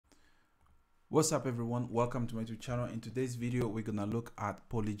What's up everyone, welcome to my YouTube channel. In today's video we're gonna look at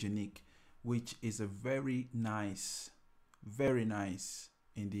Polygenic, which is a very nice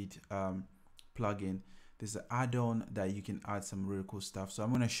indeed plugin. There's an add-on that you can add some really cool stuff, so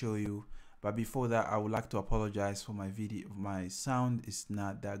I'm gonna show you. But before that, I would like to apologize for my video. My sound is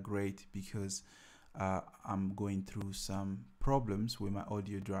not that great because I'm going through some problems with my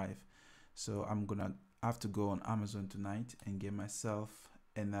audio drive, so I'm gonna have to go on Amazon tonight and get myself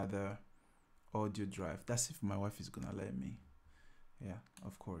another audio drive. That's if my wife is gonna let me. Yeah,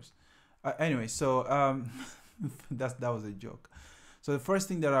 of course. Anyway, so that was a joke. So the first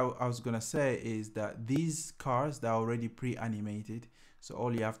thing that I was gonna say is that these cars that are already pre-animated, so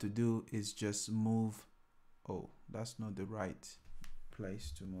all you have to do is just move. Oh, that's not the right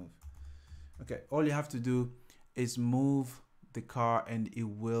place to move. Okay, all you have to do is move the car and it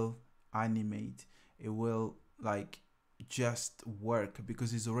will animate. It will like just work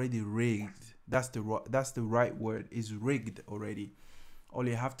because it's already rigged. That's the right word. It's rigged already. All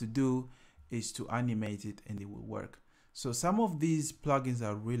you have to do is to animate it and it will work. So some of these plugins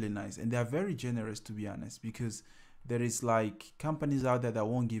are really nice and they are very generous, to be honest, because there is like companies out there that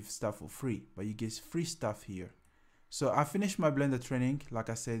won't give stuff for free, but you get free stuff here. So I finished my Blender training,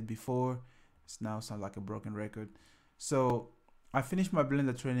 like I said before. It's now sounds like a broken record. So I finished my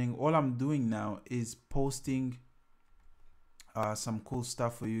Blender training. All I'm doing now is posting some cool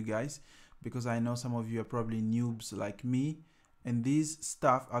stuff for you guys, because I know some of you are probably noobs like me, and these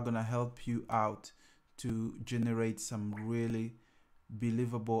stuff are gonna help you out to generate some really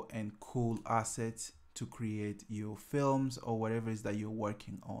believable and cool assets to create your films or whatever it is that you're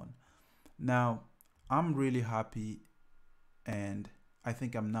working on. Now I'm really happy and I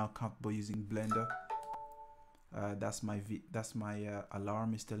think I'm now comfortable using Blender. That's my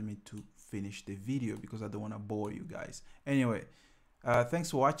alarm is telling me to finish the video because I don't want to bore you guys. Anyway,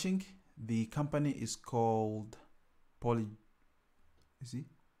 thanks for watching. The company is called Polygonic.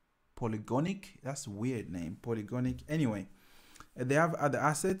 That's a weird name, Polygonic. Anyway, they have other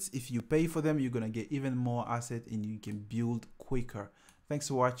assets. If you pay for them, you're gonna get even more assets and you can build quicker. Thanks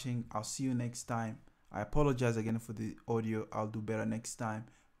for watching. I'll see you next time. I apologize again for the audio. I'll do better next time.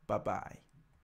 Bye bye.